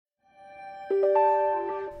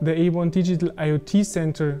The A1 Digital IoT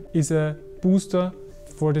Center is a booster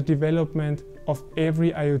for the development of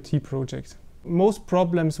every IoT project. Most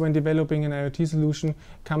problems when developing an IoT solution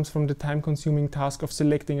comes from the time-consuming task of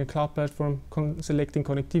selecting a cloud platform, selecting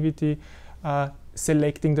connectivity,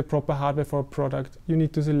 selecting the proper hardware for a product. You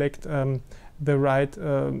need to select the right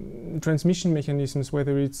transmission mechanisms,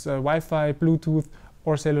 whether it's Wi-Fi, Bluetooth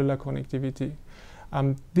or cellular connectivity.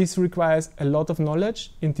 This requires a lot of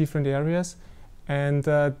knowledge in different areas, and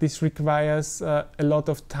this requires a lot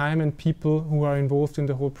of time and people who are involved in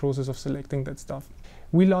the whole process of selecting that stuff.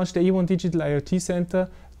 We launched the A1 Digital IoT Center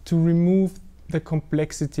to remove the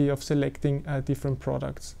complexity of selecting different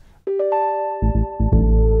products.